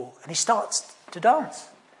actually walk. And he starts to dance.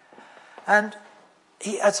 And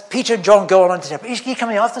as Peter and John go on into the temple, he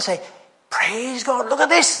coming after and say, "Praise God, look at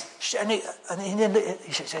this." And he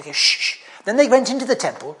says, "Okay, shh." Then they went into the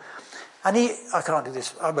temple, and I can't do this,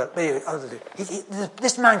 but maybe I'll do it.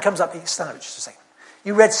 This man comes up, stand up just a second.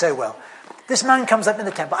 You read so well. This man comes up in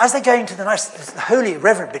the temple. As they're going to the nice, holy,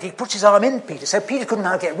 reverent bit, he puts his arm in Peter, so Peter couldn't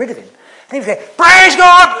now get rid of him. And he goes, "Praise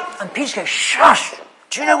God!" And Peter goes, "Shush!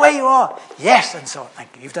 Do you know where you are?" "Yes," and so on.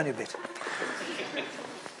 "Thank you, you've done your bit."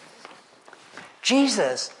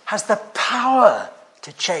 Jesus has the power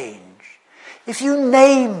to change. If you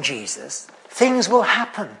name Jesus, things will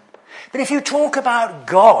happen. But if you talk about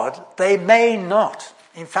God, they may not.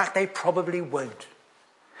 In fact, they probably won't.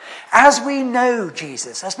 As we know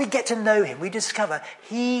Jesus, as we get to know him, we discover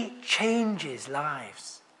he changes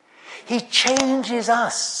lives. He changes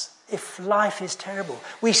us if life is terrible.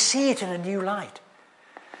 We see it in a new light.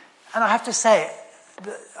 And I have to say,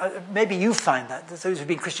 maybe you find that those who've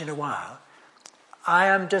been Christian a while, I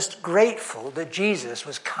am just grateful that Jesus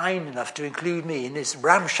was kind enough to include me in this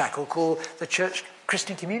ramshackle called the church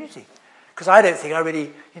Christian community. Because I don't think I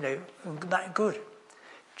really, am that good.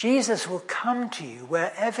 Jesus will come to you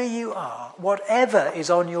wherever you are, whatever is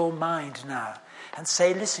on your mind now, and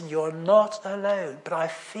say, listen, you're not alone, but I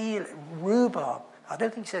feel rhubarb. I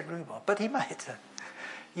don't think he said rhubarb, but he might have.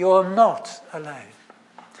 You're not alone.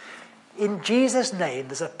 In Jesus' name,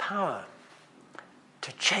 there's a power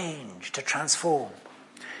to change, to transform.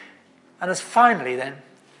 And as finally then,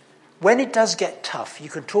 when it does get tough, you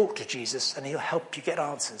can talk to Jesus and he'll help you get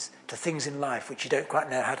answers to things in life which you don't quite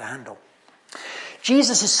know how to handle.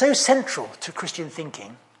 Jesus is so central to Christian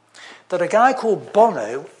thinking that a guy called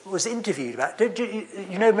Bono was interviewed about,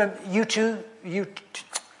 remember U2?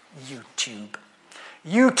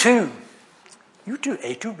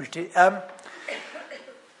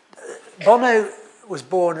 Bono was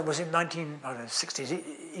born, it was in 1960s,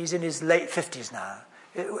 he's in his late 50s now.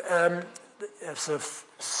 Sort of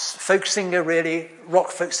folk singer really, rock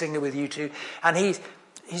folk singer with U2, and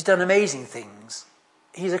he's done amazing things.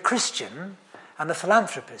 He's a Christian and a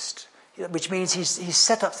philanthropist, which means he's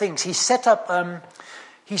set up things. He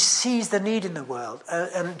sees the need in the world.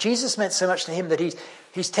 And Jesus meant so much to him that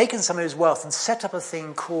he's taken some of his wealth and set up a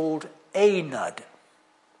thing called ANUD.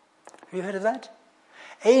 Have you heard of that?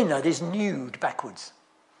 ANUD is nude backwards.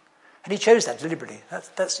 And he chose that deliberately.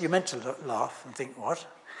 That's you're meant to laugh and think, what?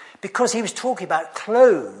 Because he was talking about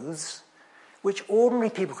clothes which ordinary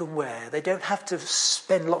people can wear. They don't have to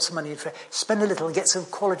spend lots of money. Spend a little and get some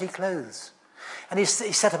quality clothes. And he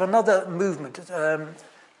set up another movement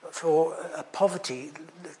for poverty,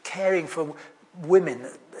 caring for women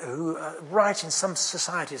who are right in some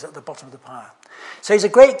societies at the bottom of the pile. So he's a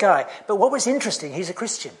great guy. But what was interesting, he's a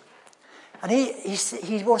Christian. And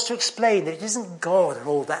he wants to explain that it isn't God and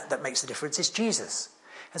all that makes the difference, it's Jesus.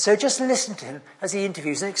 And so just listen to him as he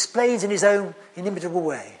interviews and explains in his own inimitable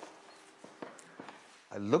way.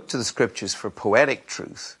 I look to the scriptures for poetic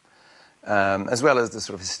truth, as well as the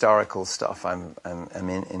sort of historical stuff I'm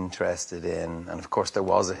interested in. And of course there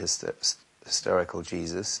was a historical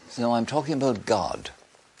Jesus. No, I'm talking about God.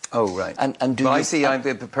 Oh, right. And do well, you... I see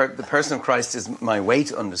the person of Christ is my way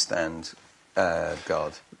to understand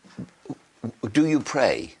God. Do you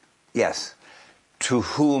pray? Yes. To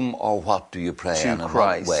whom or what do you pray? To and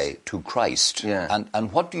Christ. In what way? To Christ. Yeah.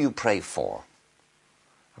 And what do you pray for?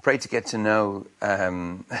 I pray to get to know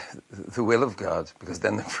the will of God, because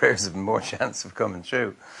then the prayers have more chance of coming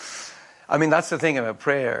true. I mean, that's the thing about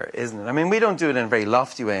prayer, isn't it? I mean, we don't do it in a very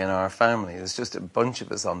lofty way in our family. There's just a bunch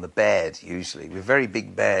of us on the bed, usually. We have a very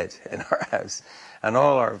big bed in our house. And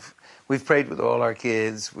we've prayed with all our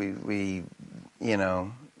kids. We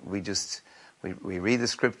read the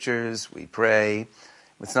scriptures, we pray.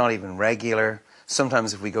 It's not even regular.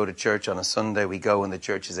 Sometimes if we go to church on a Sunday, we go when the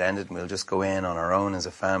church is ended and we'll just go in on our own as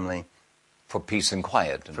a family. For peace and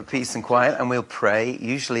quiet. For peace and quiet. And we'll pray,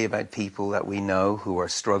 usually about people that we know who are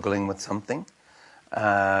struggling with something.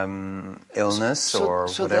 Illness or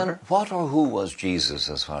so whatever. Then what or who was Jesus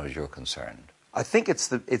as far as you're concerned? I think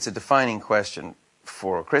it's a defining question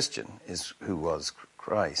for a Christian, is who was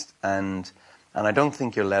Christ. And I don't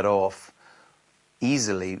think you're let off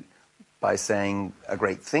easily by saying a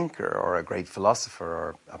great thinker or a great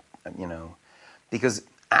philosopher because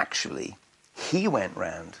actually he went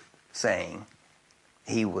round saying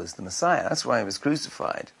he was the Messiah. That's why he was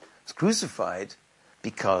crucified. He was crucified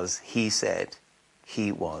because he said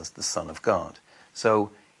he was the Son of God.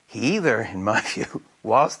 So he either, in my view,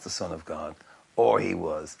 was the Son of God or he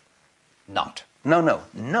was not. No,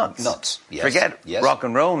 nuts. Nuts, yes. Forget rock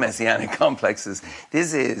and roll messianic complexes.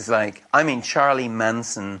 This is Charlie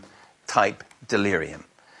Manson type delirium.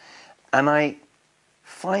 And I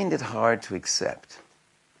find it hard to accept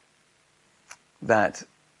that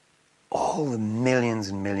all the millions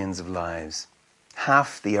and millions of lives,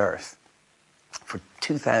 half the earth, for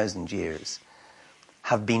 2,000 years,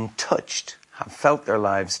 have been touched, have felt their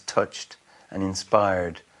lives touched and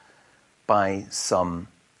inspired by some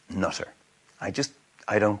nutter.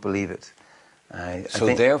 I don't believe it.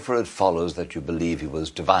 Therefore it follows that you believe he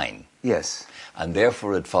was divine. Yes. And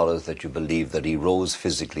therefore it follows that you believe that he rose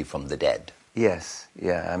physically from the dead. Yes,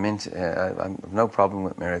 yeah. I have no problem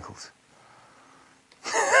with miracles.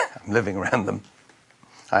 I'm living around them.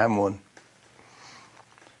 I am one.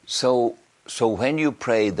 So when you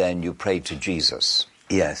pray, then you pray to Jesus.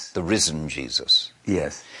 Yes. The risen Jesus.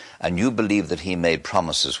 Yes. And you believe that he made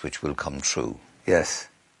promises which will come true. Yes.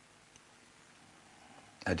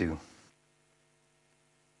 I do.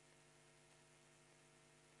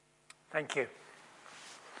 Thank you.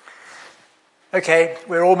 Okay,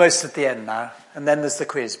 we're almost at the end now, and then there's the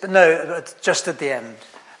quiz. But no, just at the end.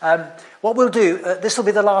 What we'll do, this will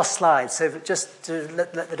be the last slide, so just to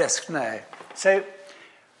let the desk know. So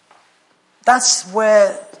that's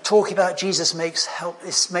where talking about Jesus makes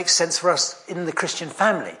sense for us in the Christian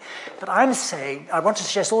family. But I want to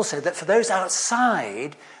suggest also that for those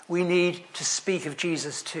outside, we need to speak of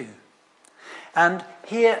Jesus too. And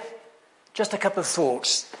here, just a couple of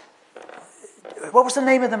thoughts. What was the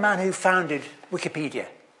name of the man who founded Wikipedia?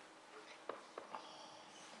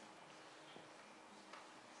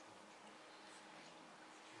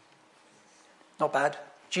 Not bad.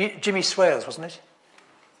 Jimmy Swales, wasn't it?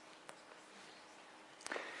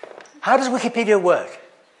 How does Wikipedia work?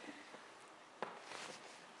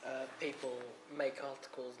 People make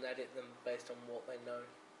articles and edit them based on what they know.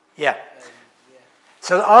 Yeah.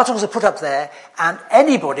 So the articles are put up there, and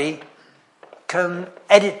anybody can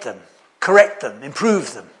edit them, correct them,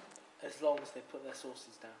 improve them. As long as they put their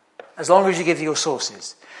sources down. As long as you give your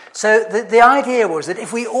sources. So the idea was that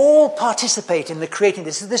if we all participate in the creating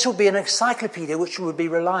this will be an encyclopedia which would be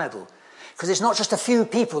reliable. Because it's not just a few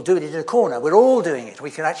people doing it in a corner. We're all doing it. We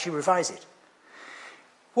can actually revise it.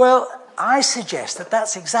 Well, I suggest that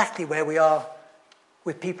that's exactly where we are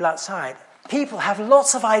with people outside. People have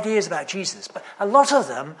lots of ideas about Jesus, but a lot of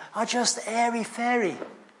them are just airy-fairy.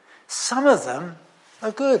 Some of them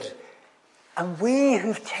are good. And we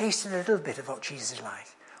who've tasted a little bit of what Jesus is like,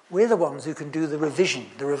 we're the ones who can do the revision,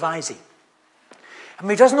 the revising. I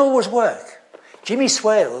mean, it doesn't always work. Jimmy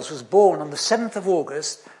Swales was born on the 7th of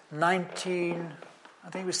August,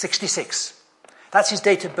 1966. That's his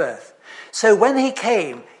date of birth. So when he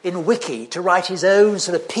came in Wiki to write his own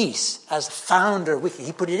sort of piece as founder of Wiki,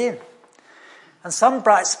 he put it in. And some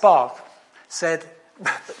bright spark said,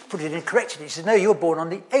 put it in, corrected it. He said, no, you were born on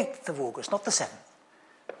the 8th of August, not the 7th.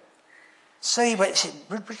 So he went,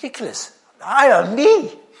 ridiculous.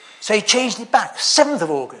 Me. So he changed it back, 7th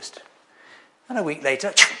of August. And a week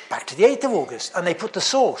later, back to the 8th of August. And they put the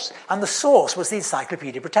source. And the source was the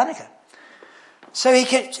Encyclopedia Britannica. So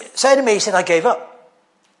anyway, he said, I gave up.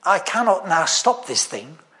 I cannot now stop this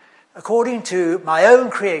thing. According to my own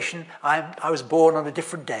creation, I was born on a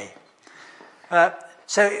different day.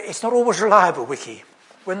 So it's not always reliable, Wiki.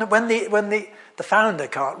 When the founder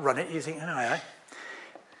can't run it, you think, oh, yeah.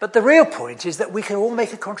 But the real point is that we can all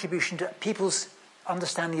make a contribution to people's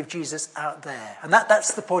understanding of Jesus out there. And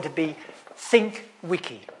that's the point of Think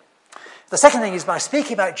Wiki. The second thing is by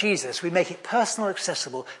speaking about Jesus, we make it personal,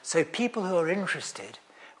 accessible, so people who are interested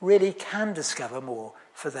really can discover more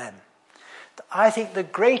for them. I think the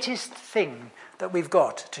greatest thing that we've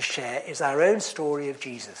got to share is our own story of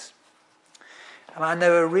Jesus. And I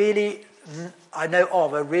know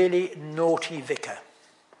of a really naughty vicar.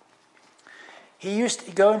 He used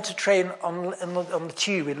to go into train on the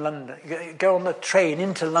tube in London, go on the train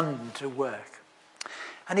into London to work.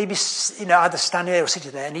 And he'd be, either standing there or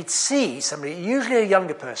sitting there, and he'd see somebody, usually a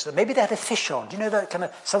younger person, maybe they had a fish on. Do you know that kind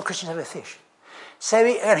of, some Christians have a fish. So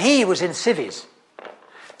he was in civvies.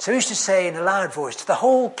 So he used to say in a loud voice to the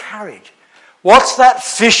whole carriage, "What's that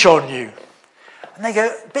fish on you?" And they go,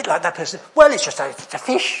 a bit like that person, "Well, it's just a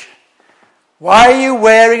fish." "Why are you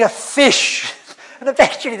wearing a fish?" And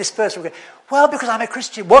eventually this person would go, "Well, because I'm a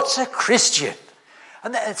Christian." "What's a Christian?"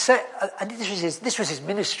 And this was his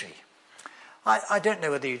ministry. I don't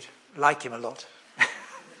know whether you'd like him a lot.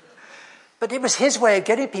 But it was his way of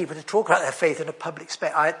getting people to talk about their faith in a public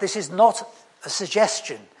space. This is not a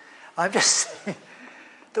suggestion. I'm just saying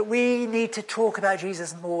that we need to talk about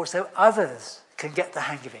Jesus more so others can get the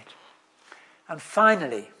hang of it. And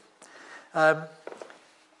finally,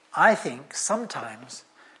 I think sometimes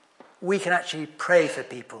we can actually pray for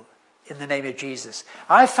people in the name of Jesus.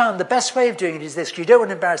 I found the best way of doing it is this, because you don't want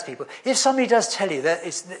to embarrass people. If somebody does tell you that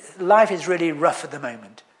life is really rough at the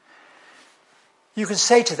moment, you can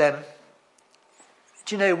say to them,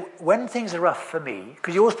 "Do you know, when things are rough for me,"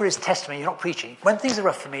 because you always put his testimony, you're not preaching, "when things are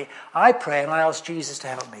rough for me, I pray and I ask Jesus to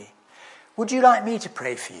help me. Would you like me to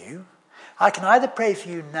pray for you? I can either pray for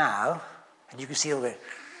you now," and you can see all the,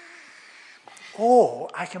 "or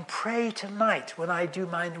I can pray tonight when I do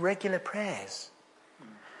my regular prayers."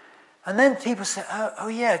 And then people say, oh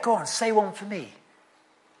yeah, go on, say one for me.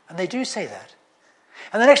 And they do say that.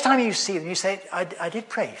 And the next time you see them, you say, I did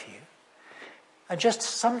pray for you. And just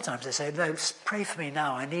sometimes they say, "No, pray for me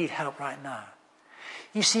now, I need help right now."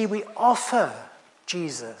 You see, we offer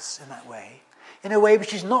Jesus in that way, in a way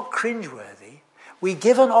which is not cringeworthy. We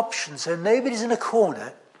give an option so nobody's in a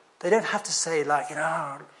corner. They don't have to say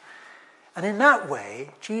And in that way,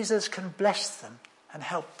 Jesus can bless them and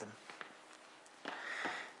help them.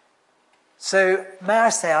 So may I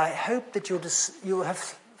say, I hope that you'll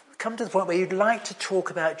have come to the point where you'd like to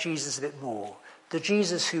talk about Jesus a bit more, the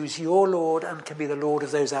Jesus who's your Lord and can be the Lord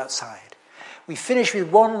of those outside. We finish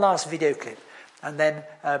with one last video clip, and then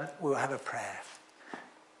we'll have a prayer.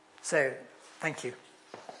 So, thank you.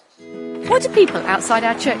 What do people outside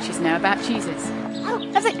our churches know about Jesus?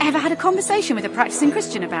 Have they ever had a conversation with a practicing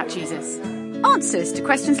Christian about Jesus? Answers to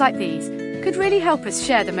questions like these could really help us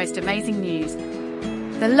share the most amazing news: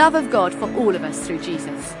 the love of God for all of us through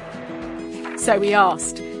Jesus. So we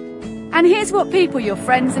asked. And here's what people, your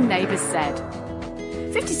friends and neighbours, said.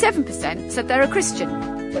 57% said they're a Christian.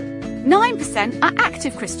 9% are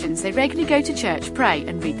active Christians. They regularly go to church, pray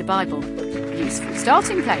and read the Bible. Useful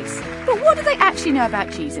starting place. But what do they actually know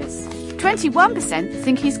about Jesus? 21%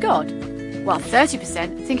 think he's God, while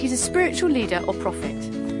 30% think he's a spiritual leader or prophet.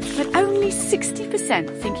 But only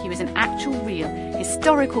 60% think he was an actual, real,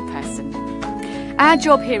 historical person. Our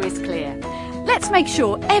job here is clear. Let's make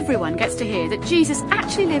sure everyone gets to hear that Jesus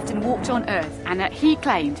actually lived and walked on earth and that he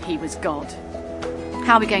claimed he was God.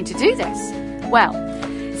 How are we going to do this? Well,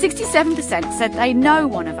 67% said they know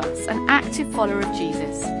one of us, an active follower of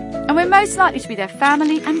Jesus. And we're most likely to be their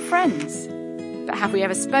family and friends. But have we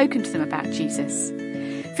ever spoken to them about Jesus?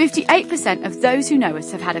 58% of those who know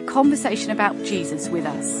us have had a conversation about Jesus with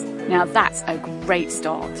us. Now that's a great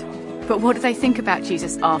start. But what do they think about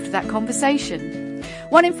Jesus after that conversation?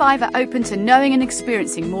 1 in 5 are open to knowing and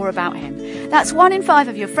experiencing more about him. That's 1 in 5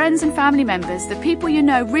 of your friends and family members, the people you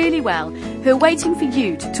know really well, who are waiting for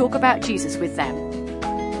you to talk about Jesus with them.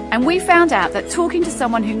 And we found out that talking to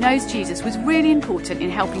someone who knows Jesus was really important in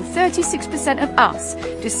helping 36% of us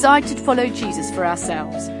decide to follow Jesus for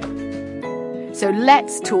ourselves. So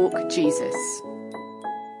let's talk Jesus.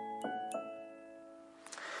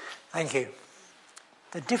 Thank you.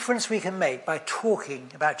 The difference we can make by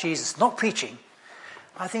talking about Jesus, not preaching,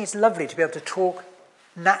 I think it's lovely to be able to talk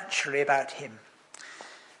naturally about him.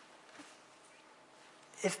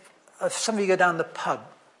 If some of you go down the pub,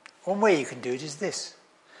 one way you can do it is this.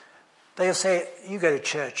 They'll say, you go to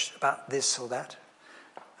church about this or that.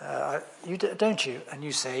 Don't you? And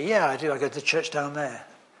you say, yeah, I do. I go to the church down there.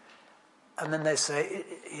 And then they say,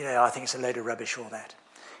 I think it's a load of rubbish, all that.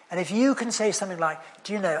 And if you can say something like,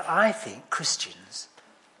 do you know, I think Christians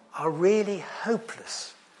are really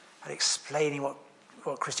hopeless at explaining what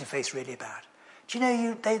Christian faith is really about. Do you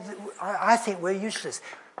know, I think we're useless.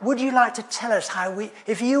 Would you like to tell us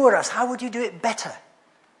if you were us, how would you do it better?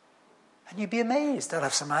 And you'd be amazed. They'll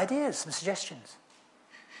have some ideas, some suggestions.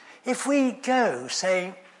 If we go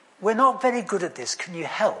saying, we're not very good at this, can you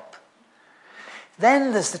help?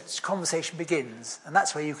 Then the conversation begins, and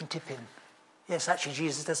that's where you can tip in. Yes, actually,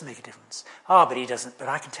 Jesus does make a difference. But he doesn't. But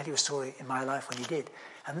I can tell you a story in my life when he did.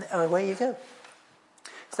 And away you go.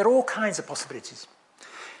 So there are all kinds of possibilities.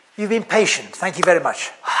 You've been patient. Thank you very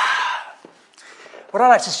much. What I'd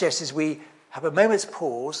like to suggest is we have a moment's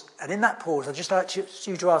pause, and in that pause, I'd just like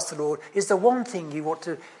you to ask the Lord, is there one thing you want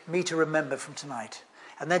me to remember from tonight?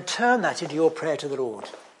 And then turn that into your prayer to the Lord.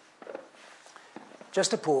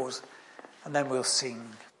 Just a pause, and then we'll sing.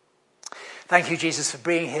 Thank you, Jesus, for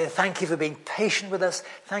being here. Thank you for being patient with us.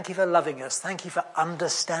 Thank you for loving us. Thank you for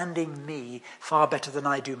understanding me far better than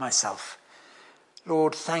I do myself.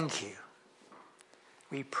 Lord, thank you.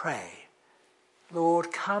 We pray.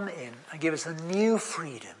 Lord, come in and give us a new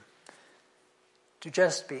freedom to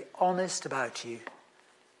just be honest about you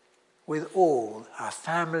with all our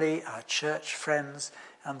family, our church friends,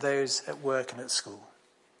 and those at work and at school.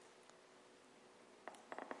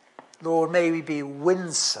 Lord, may we be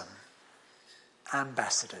winsome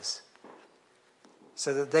ambassadors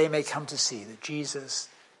so that they may come to see that Jesus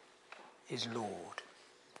is Lord.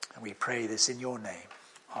 And we pray this in your name.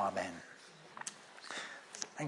 Amen.